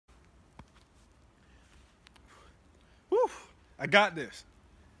I got this.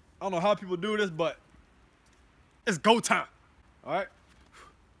 I don't know how people do this, but it's go time. All right?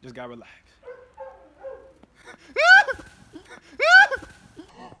 Just gotta relax.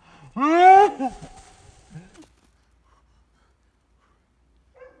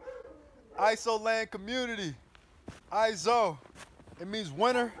 iSOLegend community. ISO. It means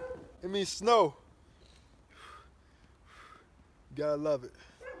winter. It means snow. You gotta love it.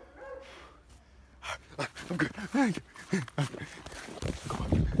 I'm good.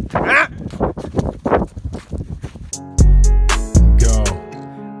 Go.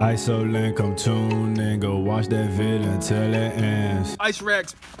 iSOLegend, come tune and go watch that vid until it ends. Ice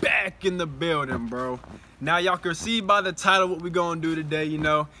Rack's back in the building, bro. Now y'all can see by the title what we gonna do today, you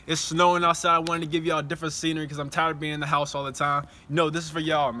know. It's snowing outside. I wanted to give y'all different scenery because I'm tired of being in the house all the time. You know, this is for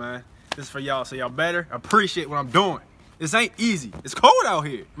y'all, man. This is for y'all, so y'all better appreciate what I'm doing. This ain't easy. It's cold out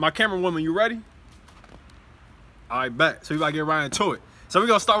here. My camera woman, you ready? All right, bet. So we gotta get right into it. So we're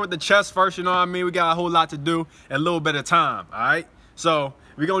gonna start with the chest first, you know what I mean? We got a whole lot to do and a little bit of time, all right? So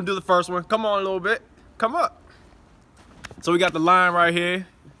we're gonna do the first one. Come on a little bit. Come up. So we got the line right here.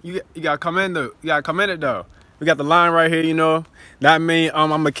 You gotta come in though. You gotta come in it though. We got the line right here, you know. That means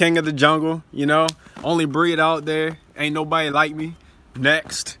I'm a king of the jungle, you know. Only breed out there. Ain't nobody like me.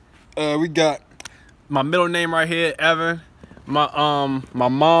 Next, we got my middle name right here, Evan. My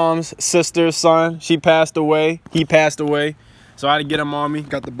mom's sister's son. She passed away. He passed away. So I had to get him on me.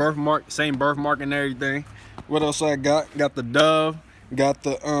 Got the birthmark, same birthmark and everything. What else I got? Got the dove. Got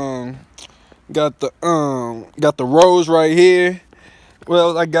the rose right here.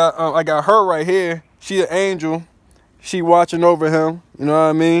 Well, I got her right here. She an angel. She watching over him. You know what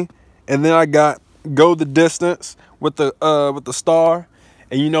I mean? And then I got Go the Distance with the star.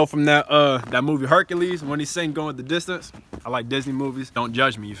 And you know from that movie Hercules, when he sang Going the Distance. I like Disney movies. Don't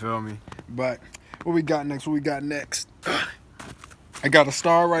judge me, you feel me? But what we got next? What we got next? I got a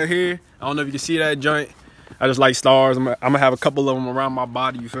star right here. I don't know if you can see that joint. I just like stars. I'm gonna have a couple of them around my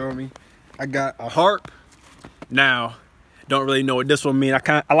body, you feel me? I got a harp. Now, don't really know what this one mean.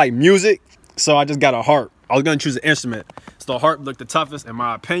 I like music, so I just got a harp. I was gonna choose an instrument. So the harp looked the toughest in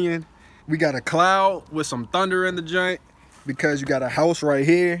my opinion. We got a cloud with some thunder in the joint because you got a house right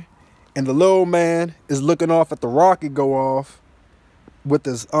here. And the little man is looking off at the rocket go off with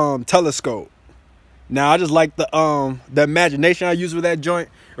this telescope. Now I just like the imagination I use with that joint.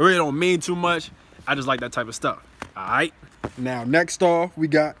 It really don't mean too much. I just like that type of stuff. Alright. Now next off we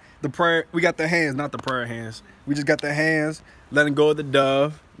got the prayer. We got the hands, not the prayer hands. We just got the hands, letting go of the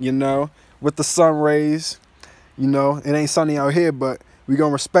dove, you know, with the sun rays. You know, it ain't sunny out here, but we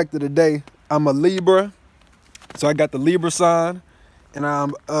gonna respect it today. I'm a Libra, so I got the Libra sign, and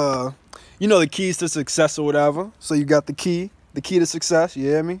I'm you know, the keys to success or whatever. So you got the key to success. You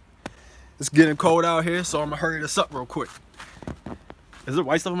hear me? It's getting cold out here, so I'm gonna hurry this up real quick. Is there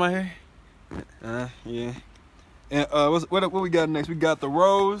white stuff in my hair? Yeah. And what we got next? We got the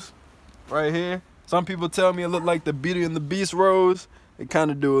rose right here. Some people tell me it look like the Beauty and the Beast rose. It kind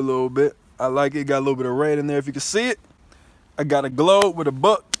of do a little bit. I like it. Got a little bit of red in there if you can see it. I got a globe with a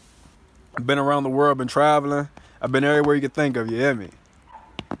book. I've been around the world, been traveling. I've been everywhere you can think of. You hear me?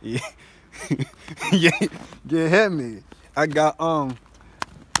 Yeah. You hear me? I got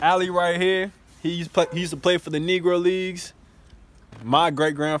Ali right here. He used to play for the Negro Leagues. My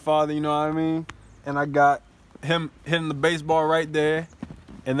great grandfather, you know what I mean? And I got him hitting the baseball right there.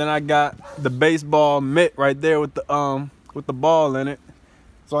 And then I got the baseball mitt right there with the ball in it.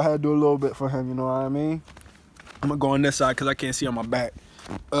 So I had to do a little bit for him, you know what I mean? I'm gonna go on this side because I can't see on my back.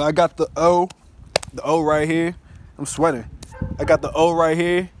 I got the O right here. I'm sweating. I got the O right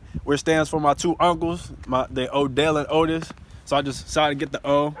here, which stands for my two uncles, they Odell and Otis. So I just decided to get the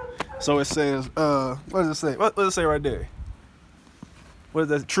O. So it says, what does it say? What does it say right there? What is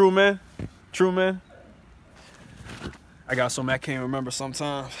that? True man? True man? I got so mad I can't remember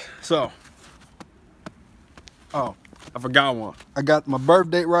sometimes. So, oh, I forgot one. I got my birth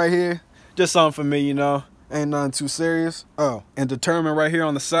date right here. Just something for me, you know. Ain't nothing too serious. Oh, and determined right here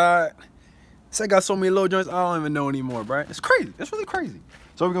on the side. So I got so many little joints, I don't even know anymore, bro. It's crazy. It's really crazy.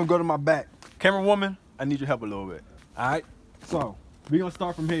 So we're gonna go to my back. Camera woman, I need your help a little bit. All right? So we're gonna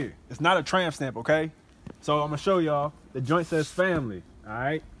start from here. It's not a tramp stamp, okay? So I'm gonna show y'all. The joint says family. All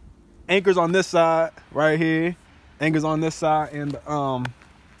right? Anchors on this side, right here. Anchors on this side, and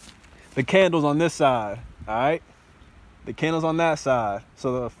the candles on this side. All right? The candles on that side.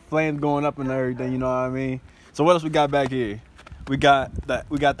 So the flames going up and everything, you know what I mean? So what else we got back here? We got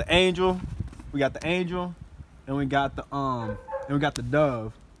the angel. We got the angel, and we got the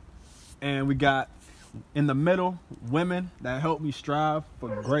dove. And we got in the middle women that help me strive for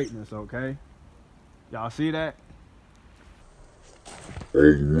greatness, okay? Y'all see that?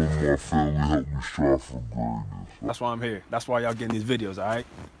 my family helped me strive for greatness. That's why I'm here. That's why y'all getting these videos, all right?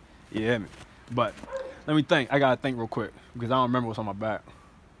 You hear me? But let me think. I gotta think real quick because I don't remember what's on my back.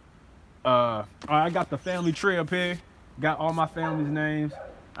 All right, I got the family tree up here. Got all my family's names.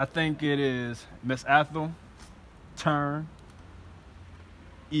 I think it is Miss Ethel, Turn,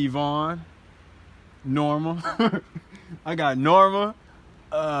 Yvonne, Norma. I got Norma,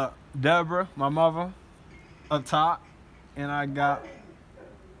 Deborah, my mother, up top, and I got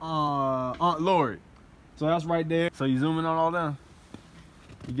Aunt Lori. So that's right there. So you zoom in on all them.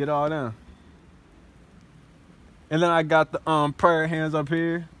 You get all them. And then I got the prayer hands up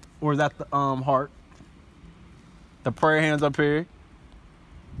here. Or is that the heart? The prayer hands up here.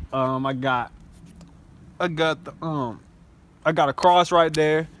 I got the I got a cross right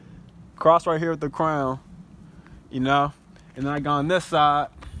there. Cross right here with the crown. You know? And then I got on this side,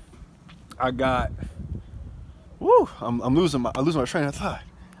 I got I'm losing my train of thought.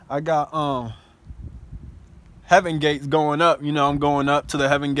 I got heaven gates going up. You know, I'm going up to the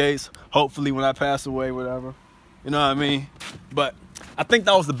heaven gates. Hopefully when I pass away, whatever. You know what I mean? But I think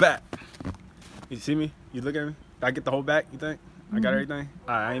that was the back. You see me? You look at me? Did I get the whole back, you think? I got everything?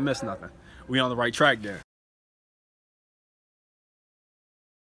 All right, I ain't missing nothing. We on the right track there.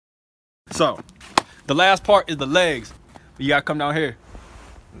 So, the last part is the legs. You gotta come down here.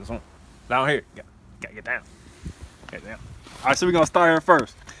 Down here. Gotta get down. Get down. All right, so we're gonna start here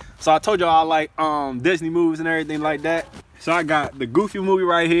first. So I told y'all I like Disney movies and everything like that. So I got the Goofy movie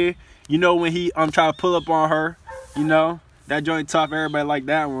right here. You know when he trying to pull up on her, you know, that joint tough, everybody like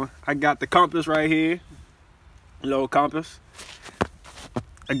that one. I got the compass right here. Little compass.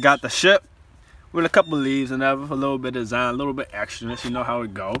 I got the ship with a couple leaves and a little bit of design, a little bit extraness, you know how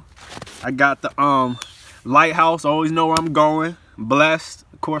it go. I got the lighthouse, always know where I'm going. Blessed,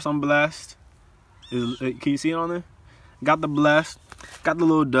 of course I'm blessed. Can you see it on there? Got the blessed. Got the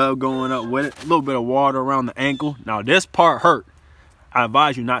little dove going up with it. A little bit of water around the ankle. Now this part hurt. I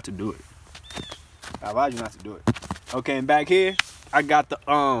advise you not to do it. I advise you not to do it. Okay, and back here, I got the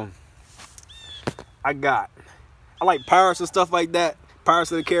I like pirates and stuff like that.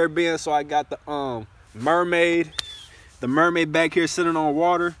 Pirates of the Caribbean, so I got the mermaid. The mermaid back here sitting on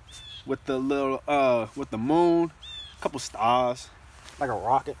water with the little with the moon, a couple stars, like a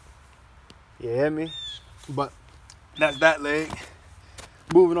rocket. You hear me? But that's that leg.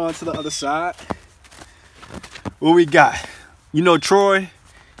 Moving on to the other side. What we got? You know Troy.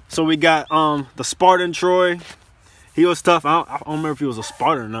 So we got the Spartan Troy. He was tough. I don't remember if he was a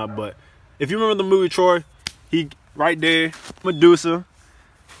Spartan or not, but if you remember the movie Troy, he right there, Medusa.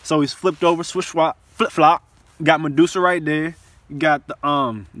 So he's flipped over, switch swap, flip flop. Got Medusa right there. You got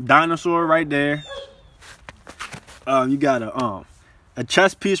the dinosaur right there. You got a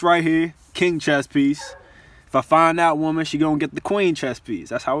chess piece right here, king chess piece. If I find that woman, she gonna get the queen chess piece.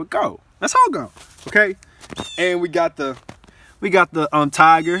 That's how it go. That's how it go. Okay. And we got the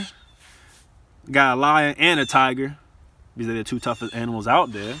tiger. Got a lion and a tiger. These are the two toughest animals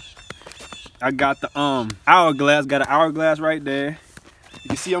out there. I got the hourglass. Got an hourglass right there. You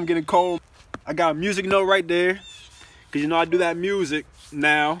can see I'm getting cold. I got a music note right there. Cause you know I do that music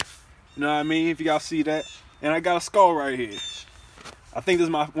now. You know what I mean? If y'all see that. And I got a skull right here. I think this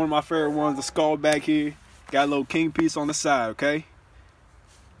is one of my favorite ones. The skull back here. Got a little king piece on the side, okay?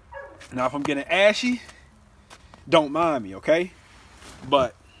 Now if I'm getting ashy, don't mind me, okay?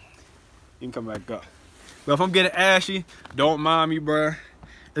 But you can come back up. But if I'm getting ashy, don't mind me, bruh.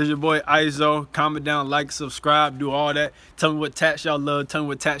 It's your boy ISO. Comment down, like, subscribe, do all that. Tell me what tats y'all love. Tell me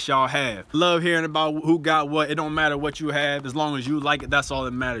what tats y'all have. Love hearing about who got what. It don't matter what you have. As long as you like it, that's all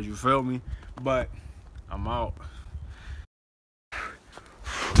that matters. You feel me? But I'm out.